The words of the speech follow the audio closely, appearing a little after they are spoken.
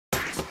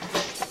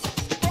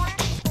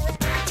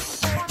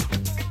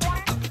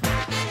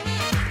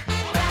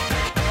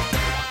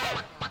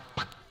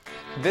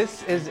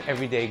This is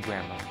Everyday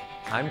Grammar.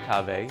 I'm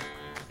Kaveh.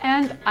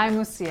 And I'm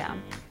Lucia.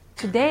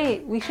 Today,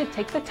 we should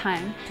take the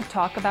time to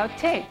talk about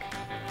take.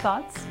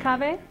 Thoughts,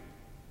 Kaveh?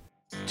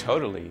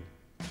 Totally.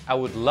 I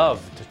would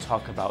love to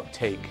talk about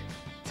take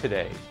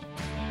today.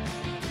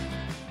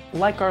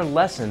 Like our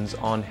lessons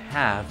on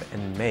have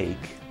and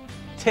make,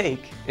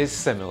 take is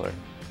similar.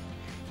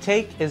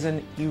 Take is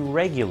an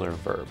irregular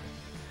verb.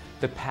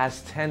 The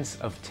past tense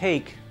of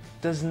take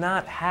does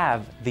not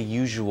have the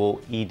usual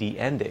ed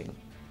ending.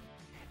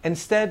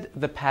 Instead,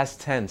 the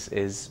past tense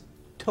is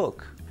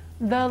took.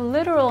 The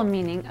literal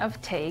meaning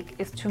of take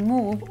is to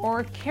move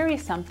or carry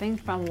something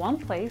from one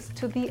place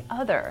to the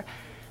other.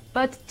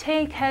 But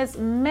take has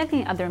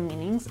many other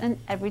meanings in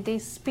everyday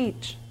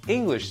speech.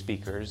 English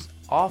speakers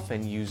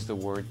often use the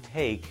word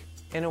take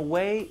in a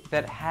way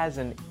that has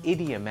an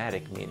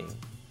idiomatic meaning.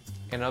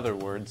 In other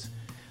words,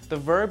 the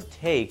verb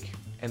take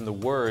and the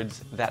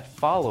words that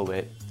follow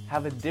it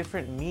have a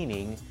different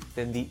meaning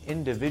than the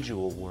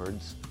individual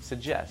words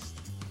suggest.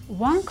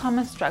 One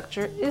common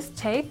structure is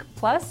take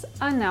plus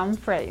a noun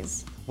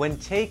phrase. When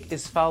take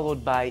is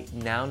followed by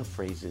noun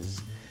phrases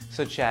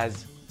such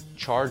as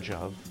charge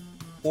of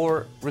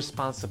or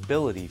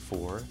responsibility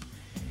for,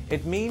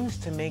 it means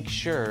to make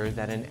sure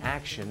that an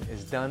action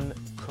is done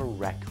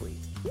correctly.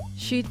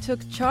 She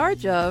took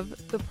charge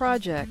of the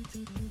project.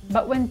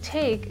 But when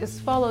take is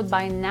followed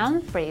by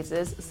noun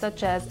phrases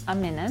such as a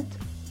minute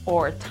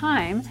or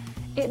time,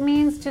 it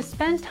means to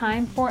spend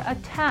time for a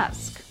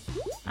task.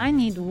 I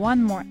need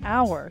 1 more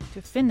hour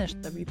to finish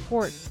the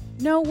report.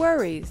 No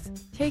worries.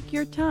 Take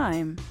your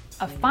time.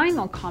 A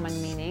final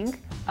common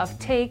meaning of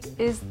take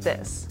is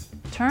this: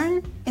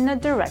 turn in a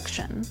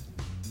direction.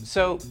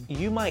 So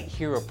you might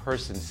hear a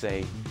person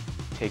say,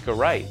 take a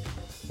right,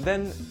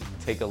 then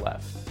take a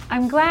left.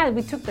 I'm glad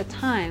we took the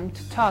time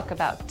to talk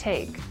about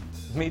take.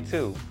 Me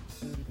too.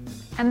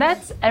 And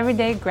that's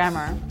Everyday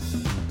Grammar.